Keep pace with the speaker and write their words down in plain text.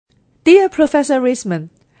Dear Professor Reisman,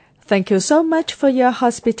 thank you so much for your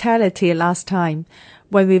hospitality last time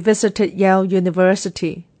when we visited Yale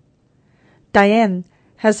University. Diane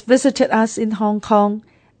has visited us in Hong Kong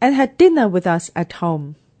and had dinner with us at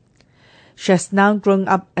home. She has now grown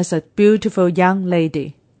up as a beautiful young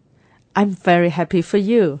lady. I'm very happy for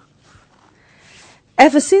you.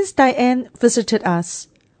 Ever since Diane visited us,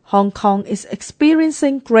 Hong Kong is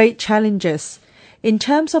experiencing great challenges in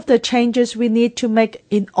terms of the changes we need to make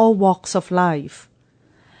in all walks of life.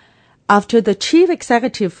 After the chief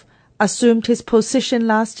executive assumed his position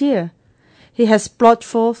last year, he has brought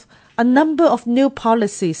forth a number of new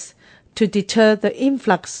policies to deter the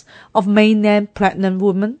influx of mainland pregnant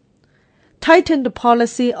women, tighten the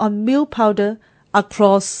policy on milk powder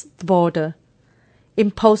across the border,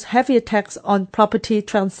 impose heavier tax on property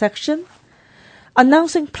transactions,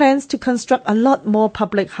 announcing plans to construct a lot more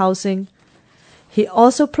public housing. He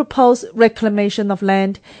also proposed reclamation of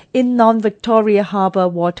land in non-Victoria Harbour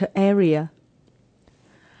water area.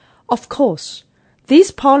 Of course,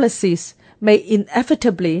 these policies may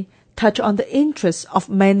inevitably touch on the interests of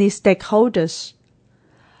many stakeholders.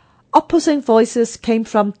 Opposing voices came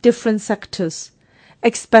from different sectors,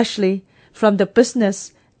 especially from the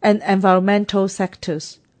business and environmental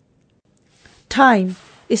sectors. Time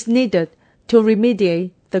is needed to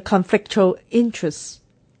remediate the conflictual interests.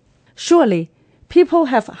 Surely, people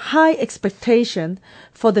have high expectation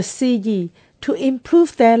for the CE to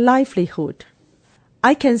improve their livelihood.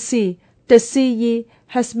 I can see the CE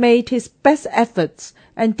has made his best efforts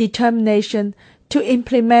and determination to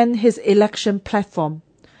implement his election platform,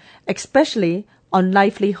 especially on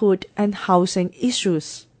livelihood and housing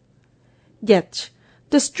issues. Yet,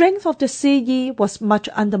 the strength of the CE was much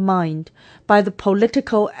undermined by the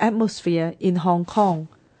political atmosphere in Hong Kong,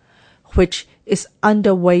 which is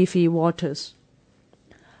under wavy waters.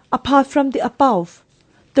 Apart from the above,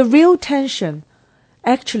 the real tension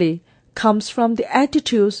actually comes from the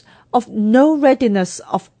attitudes of no readiness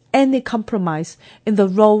of any compromise in the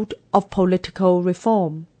road of political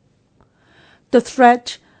reform. The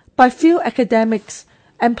threat by few academics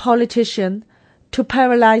and politicians to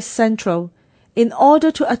paralyze Central in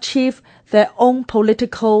order to achieve their own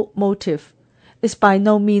political motive is by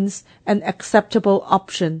no means an acceptable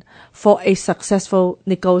option for a successful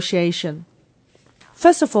negotiation.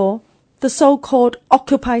 First of all, the so-called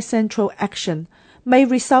Occupy Central action may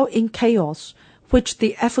result in chaos, which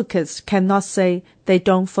the advocates cannot say they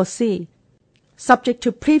don't foresee. Subject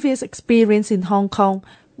to previous experience in Hong Kong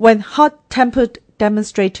when hot-tempered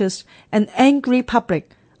demonstrators and angry public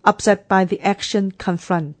upset by the action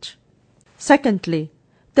confront. Secondly,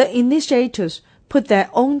 the initiators put their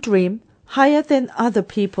own dream higher than other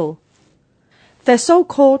people. Their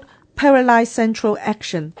so-called paralyzed Central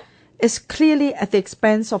action is clearly at the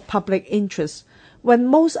expense of public interest when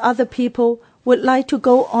most other people would like to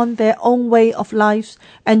go on their own way of life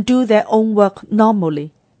and do their own work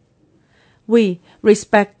normally. We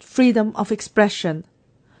respect freedom of expression,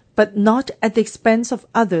 but not at the expense of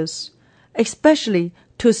others, especially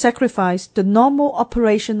to sacrifice the normal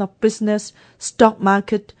operation of business, stock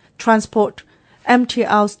market, transport,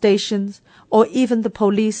 MTR stations, or even the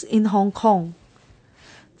police in Hong Kong.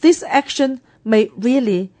 This action may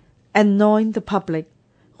really annoy the public,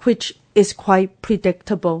 which is quite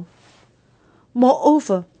predictable.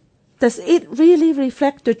 Moreover, does it really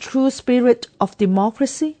reflect the true spirit of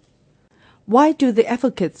democracy? Why do the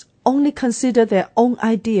advocates only consider their own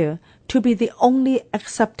idea to be the only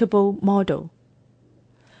acceptable model?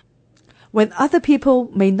 When other people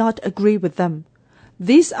may not agree with them,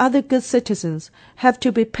 these other good citizens have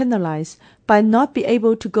to be penalized by not being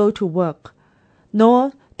able to go to work,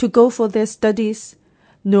 nor to go for their studies,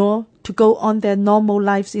 nor to go on their normal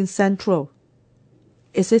lives in Central.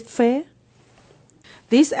 Is it fair?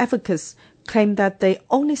 These advocates claim that they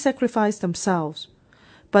only sacrifice themselves,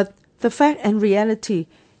 but the fact and reality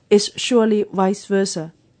is surely vice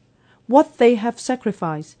versa. What they have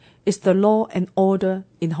sacrificed is the law and order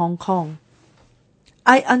in Hong Kong.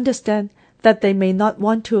 I understand that they may not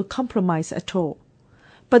want to compromise at all,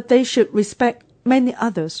 but they should respect many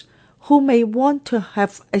others who may want to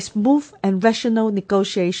have a smooth and rational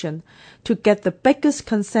negotiation to get the biggest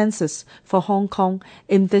consensus for Hong Kong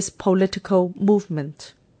in this political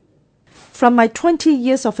movement. From my 20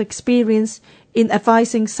 years of experience in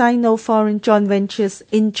advising Sino-foreign joint ventures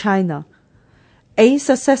in China, a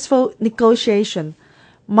successful negotiation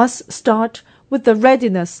must start with the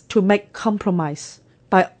readiness to make compromise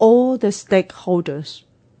by all the stakeholders.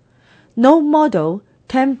 No model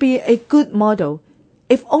can be a good model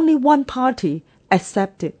if only one party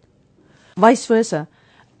accepts it. Vice versa,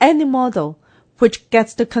 any model which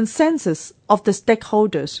gets the consensus of the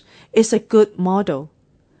stakeholders, is a good model,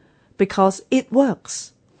 because it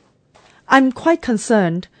works. I'm quite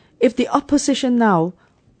concerned if the opposition now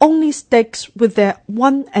only sticks with their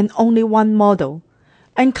one and only one model,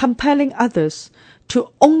 and compelling others to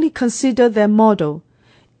only consider their model,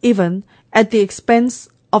 even at the expense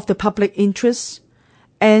of the public interests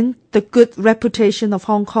and the good reputation of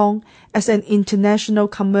Hong Kong as an international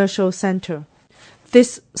commercial center.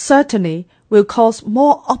 This certainly will cause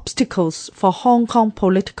more obstacles for Hong Kong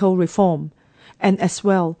political reform, and as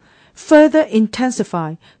well further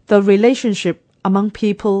intensify the relationship among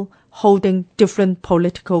people holding different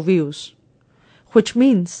political views, which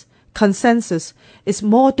means consensus is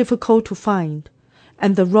more difficult to find,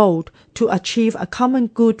 and the road to achieve a common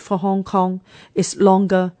good for Hong Kong is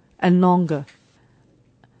longer and longer.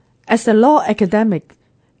 As a law academic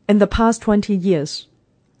in the past 20 years,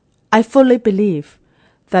 I fully believe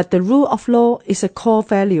that the rule of law is a core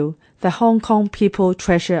value that Hong Kong people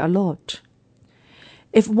treasure a lot.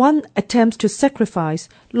 If one attempts to sacrifice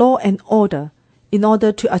law and order in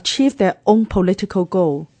order to achieve their own political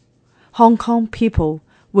goal, Hong Kong people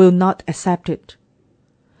will not accept it.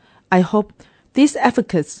 I hope these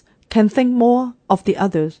advocates can think more of the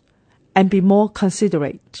others and be more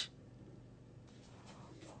considerate.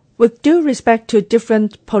 With due respect to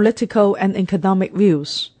different political and economic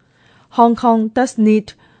views, Hong Kong does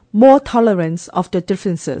need more tolerance of the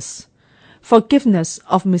differences, forgiveness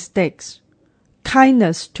of mistakes,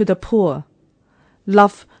 kindness to the poor,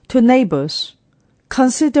 love to neighbors,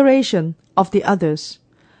 consideration of the others,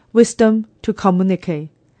 wisdom to communicate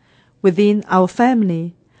within our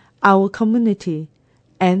family, our community,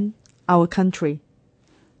 and our country.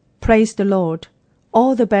 Praise the Lord.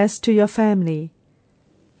 All the best to your family.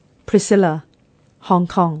 Priscilla, Hong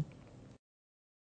Kong.